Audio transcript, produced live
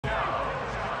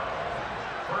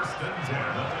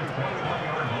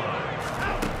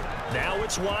Now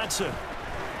it's Watson.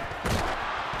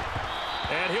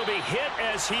 And he'll be hit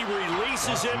as he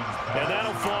releases it, and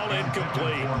that'll fall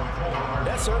incomplete.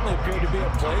 That certainly appeared to be a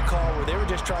play call where they were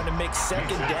just trying to make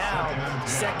second down,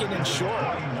 second and short.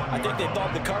 I think they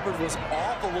thought the coverage was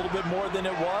off a little bit more than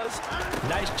it was.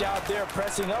 Nice job there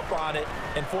pressing up on it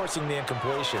and forcing the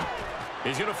incompletion.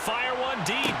 He's going to fire one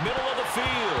deep, middle of the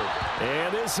field.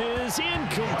 And this is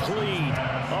incomplete.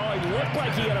 Oh, it looked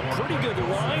like he had a pretty good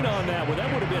line on that one.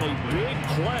 That would have been a big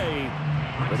play,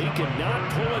 but he could not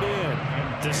pull it in.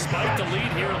 Despite the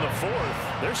lead here in the fourth,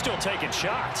 they're still taking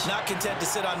shots. Not content to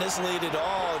sit on this lead at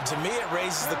all. And to me, it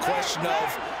raises the question of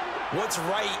what's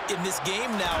right in this game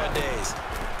nowadays.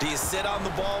 Do you sit on the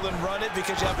ball and run it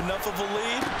because you have enough of a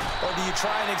lead? Or do you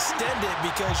try and extend it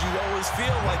because you always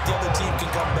feel like the other team can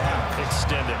come back?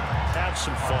 Extend it. Have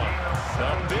some fun.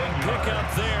 A big pickup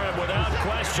there, and without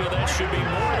question, that should be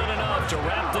more than enough to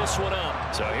wrap this one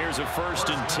up. So here's a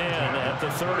 1st and 10 at the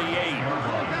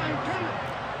 38.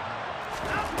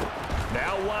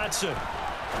 Now Watson.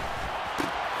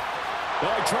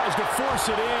 Well, he tries to force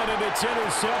it in, and it's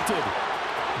intercepted.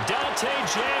 Dante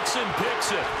Jackson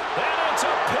picks it, and it's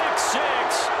a pick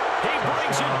six. He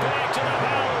brings it back to the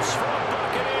house for a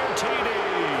Buccaneer TD.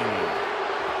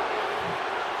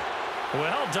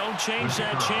 Well, don't change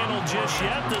that channel just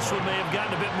yet. This one may have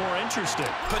gotten a bit more interesting.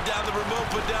 Put down the remote,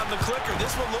 put down the clicker.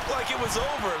 This one looked like it was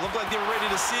over. It looked like they were ready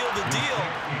to seal the deal.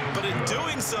 But in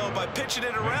doing so, by pitching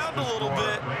it around a little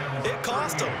bit, it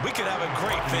cost them. We could have a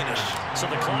great finish.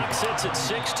 So the clock sits at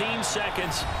 16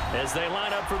 seconds as they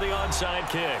line up for the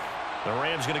onside kick. The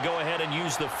Rams going to go ahead and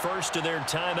use the first of their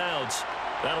timeouts.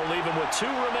 That'll leave them with 2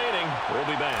 remaining. We'll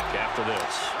be back after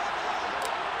this.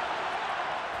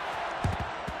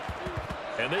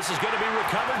 And this is going to be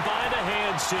recovered by the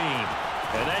hands team.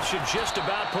 And that should just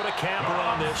about put a capper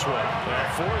on this one. Well,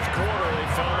 fourth quarter, they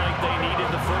felt like they needed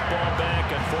the football back.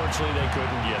 Unfortunately, they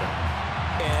couldn't get it.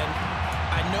 And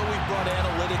I know we brought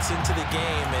analytics into the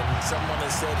game, and someone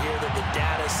has said here that the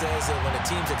data says that when a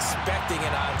team's expecting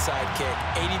an onside kick,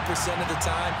 80% of the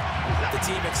time, the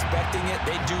team expecting it,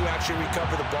 they do actually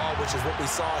recover the ball, which is what we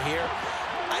saw here.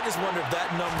 I just wonder if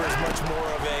that number is much more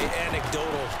of an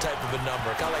anecdotal type of a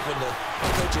number. Kind of like when the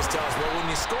coaches tell us, well, when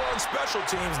you score on special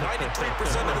teams, 93%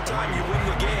 of the time you win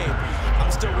the game. I'm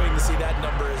still waiting to see that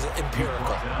number is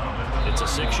empirical. It's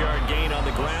a 6-yard gain on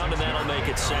the ground, and that'll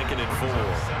make it 2nd and 4.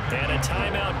 And a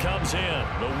timeout comes in.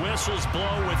 The whistles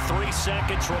blow with 3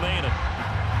 seconds remaining.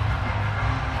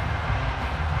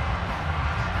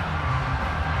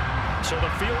 So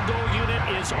the field goal unit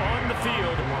is on the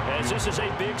field as this is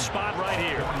a big spot right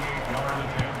here.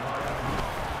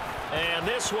 And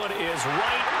this one is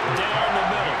right down the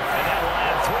middle. And that'll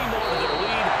add 3 more to their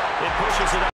lead. It pushes it up.